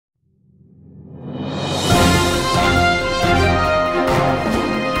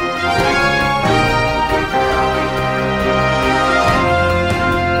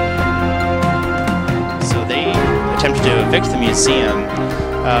evict the museum,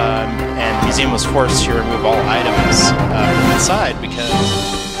 and the museum was forced to remove all items from inside because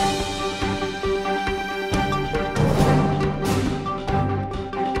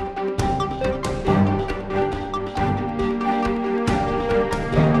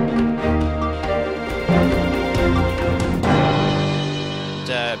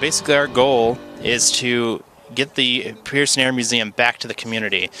basically our goal is to get the Pearson Air Museum back to the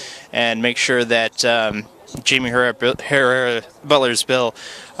community and make sure that Jamie Herrera Butler's bill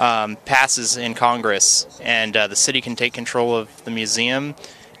passes in Congress, and the city can take control of the museum,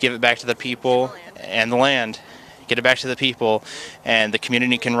 give it back to the people and the land, get it back to the people, and the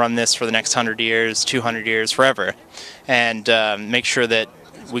community can run this for the next 100 years, 200 years, forever, and make sure that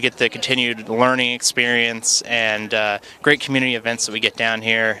we get the continued learning experience and great community events that we get down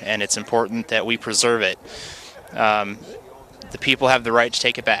here, and it's important that we preserve it. The people have the right to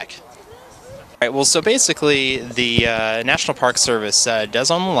take it back. All right, well, so basically the National Park Service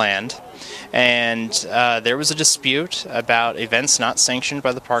does own the land, and there was a dispute about events not sanctioned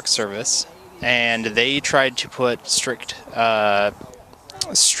by the Park Service, and they tried to put strict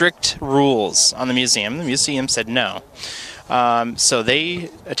rules on the museum. The museum said no. So they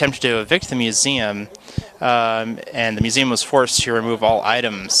attempted to evict the museum, and the museum was forced to remove all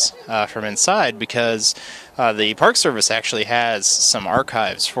items from inside because the Park Service actually has some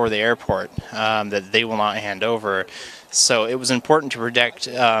archives for the airport that they will not hand over. So it was important to protect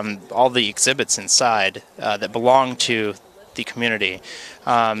all the exhibits inside that belong to the community.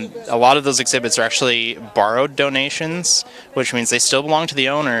 A lot of those exhibits are actually borrowed donations, which means they still belong to the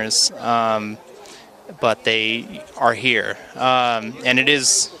owners, but they are here, and it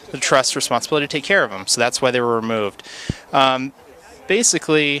is the trust's responsibility to take care of them, so that's why they were removed.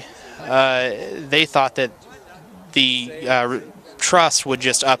 Basically, they thought that the trust would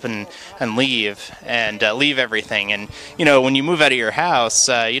just up and leave, and leave everything, and you know, when you move out of your house,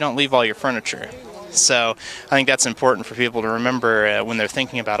 you don't leave all your furniture. So I think that's important for people to remember when they're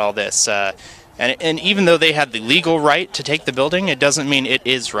thinking about all this. And even though they had the legal right to take the building, it doesn't mean it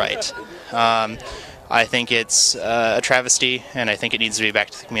is right. I think it's a travesty, and I think it needs to be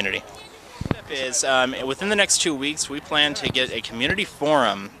back to the community. Within the next 2 weeks, we plan to get a community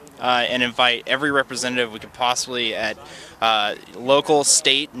forum and invite every representative we could possibly at local,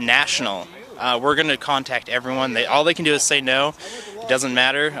 state, national. We're going to contact everyone. All they can do is say no. It doesn't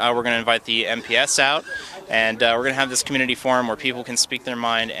matter. We're going to invite the MPS out, and we're going to have this community forum where people can speak their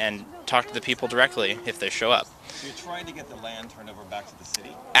mind and talk to the people directly if they show up. So you're trying to get the land turned over back to the city?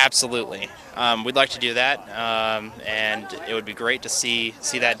 Absolutely. We'd like to do that, and it would be great to see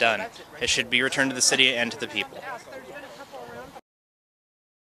that done. It should be returned to the city and to the people.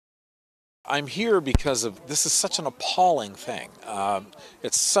 I'm here because this is such an appalling thing.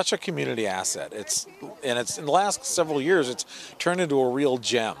 It's such a community asset. It's in the last several years, it's turned into a real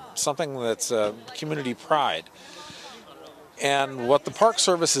gem, something that's community pride. And what the Park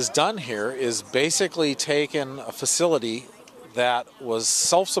Service has done here is basically taken a facility that was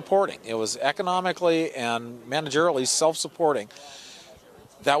self-supporting. It was economically and managerially self-supporting.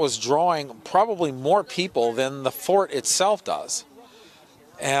 That was drawing probably more people than the fort itself does.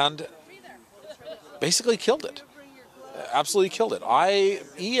 And basically killed it. Absolutely killed it.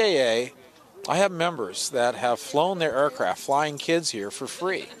 EAA, I have members that have flown their aircraft, flying kids here for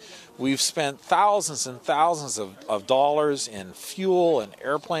free. We've spent thousands and thousands of dollars in fuel and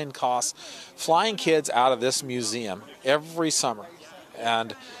airplane costs flying kids out of this museum every summer.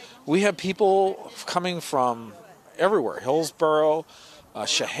 And we have people coming from everywhere, Hillsborough,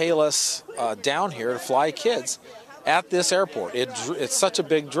 Chehalis, down here to fly kids at this airport. It's such a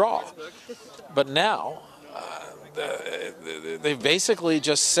big draw. But now, they basically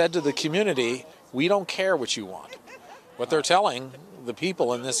just said to the community, we don't care what you want. What they're telling the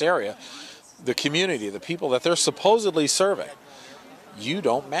people in this area, the community, the people that they're supposedly serving, you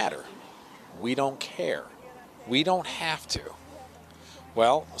don't matter. We don't care. We don't have to.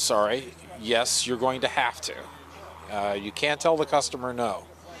 Well, sorry, yes, you're going to have to. You can't tell the customer no.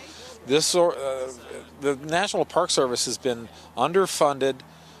 The National Park Service has been underfunded,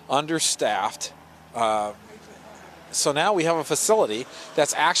 understaffed. So now we have a facility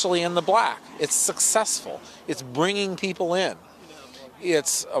that's actually in the black. It's successful. It's bringing people in.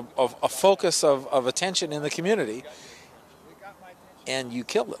 It's a focus of attention in the community, and you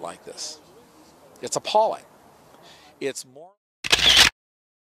killed it like this. It's appalling. It's more...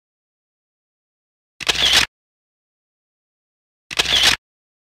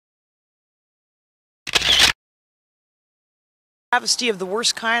 Travesty of the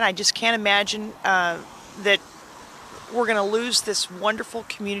worst kind. I just can't imagine that we're going to lose this wonderful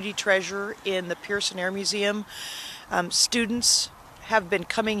community treasure in the Pearson Air Museum. Students have been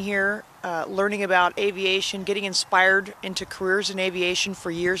coming here, learning about aviation, getting inspired into careers in aviation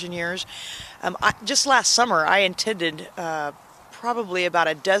for years and years. Just last summer, I attended probably about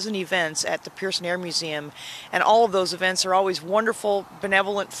a dozen events at the Pearson Air Museum, and all of those events are always wonderful,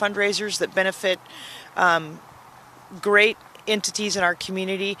 benevolent fundraisers that benefit great entities in our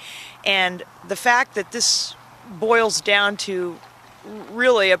community. And the fact that this boils down to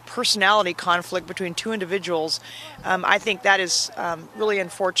really a personality conflict between two individuals, I think that is really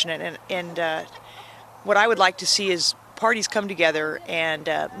unfortunate. And what I would like to see is parties come together and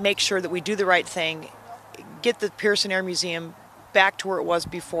make sure that we do the right thing, get the Pearson Air Museum back to where it was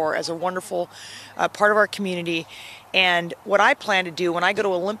before as a wonderful part of our community. And what I plan to do when I go to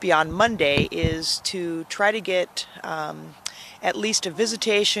Olympia on Monday is to try to get at least a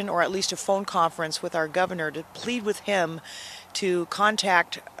visitation or at least a phone conference with our governor to plead with him to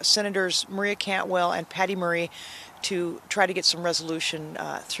contact Senators Maria Cantwell and Patty Murray to try to get some resolution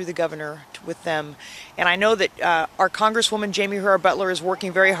through the governor with them. And I know that our Congresswoman Jamie Herrera Butler is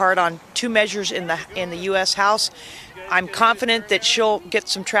working very hard on two measures in the U.S. House. I'm confident that she'll get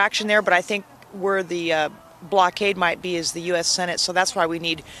some traction there, but I think where the blockade might be is the U.S. Senate. So that's why we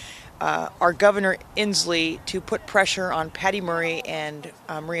need our Governor Inslee to put pressure on Patty Murray and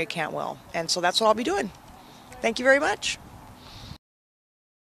Maria Cantwell. And so that's what I'll be doing. Thank you very much.